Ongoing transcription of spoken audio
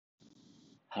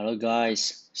Hello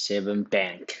guys, Seven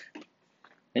Bank.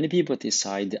 Many people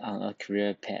decide on a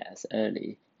career path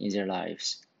early in their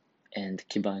lives and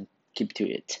keep to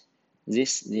it.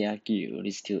 This, they argue,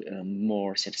 leads to a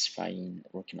more satisfying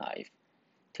working life.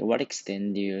 To what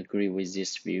extent do you agree with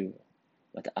this view?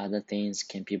 What other things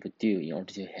can people do in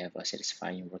order to have a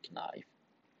satisfying working life?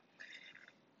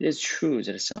 It is true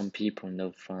that some people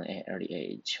know from an early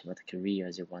age what career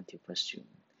they want to pursue,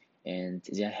 and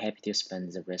they are happy to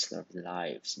spend the rest of their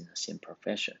lives in the same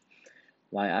profession.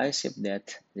 While I accept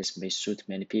that this may suit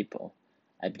many people,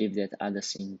 I believe that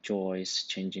others enjoy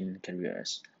changing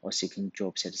careers or seeking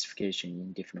job satisfaction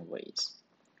in different ways.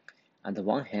 On the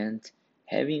one hand,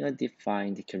 having a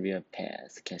defined career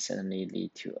path can certainly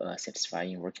lead to a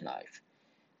satisfying working life.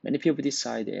 Many people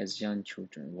decide as young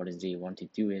children what they want to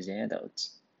do as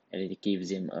adults, and it gives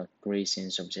them a great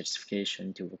sense of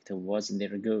satisfaction to work towards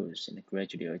their goals and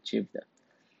gradually achieve them.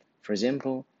 For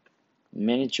example,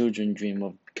 many children dream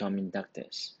of becoming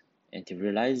doctors, and to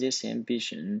realize this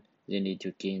ambition, they need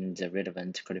to gain the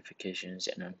relevant qualifications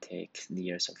and undertake the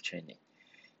years of training.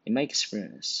 In my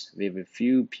experience, very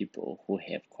few people who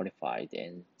have qualified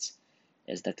and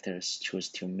as doctors choose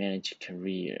to manage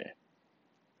career.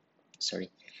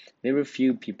 Sorry, very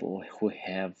few people who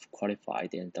have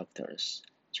qualified as doctors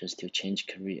choose to change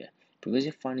career because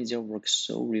they find their work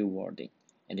so rewarding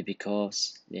and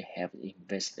because they have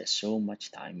invested so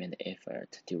much time and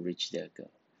effort to reach their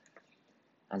goal.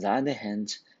 On the other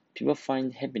hand, people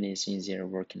find happiness in their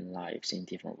working lives in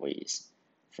different ways.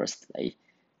 Firstly,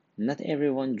 not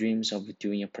everyone dreams of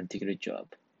doing a particular job,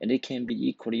 and it can be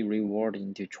equally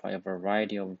rewarding to try a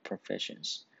variety of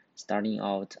professions. Starting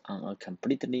out on a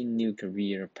completely new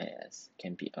career path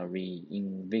can be a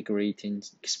reinvigorating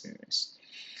experience.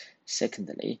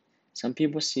 Secondly, some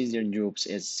people see their jobs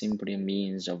as simply a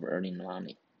means of earning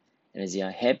money, and they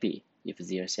are happy if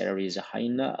their salary is high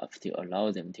enough to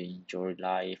allow them to enjoy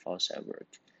life outside work.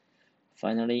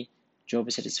 Finally,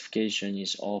 job satisfaction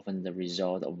is often the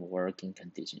result of working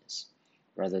conditions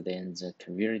rather than the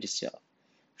career itself.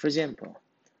 For example,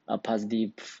 a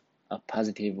positive, a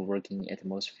positive working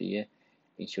atmosphere,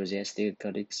 enthusiastic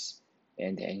colleagues,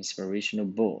 and an inspirational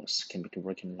boss can make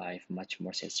working life much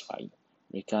more satisfying,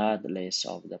 regardless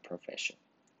of the profession.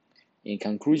 In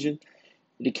conclusion,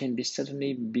 it can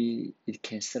certainly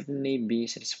be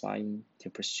satisfying to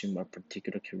pursue a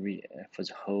particular career for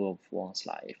the whole of one's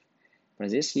life. But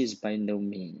this is by no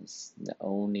means the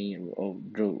only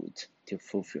road to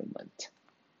fulfillment.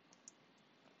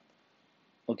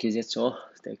 Okay, that's all.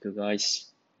 Thank you guys.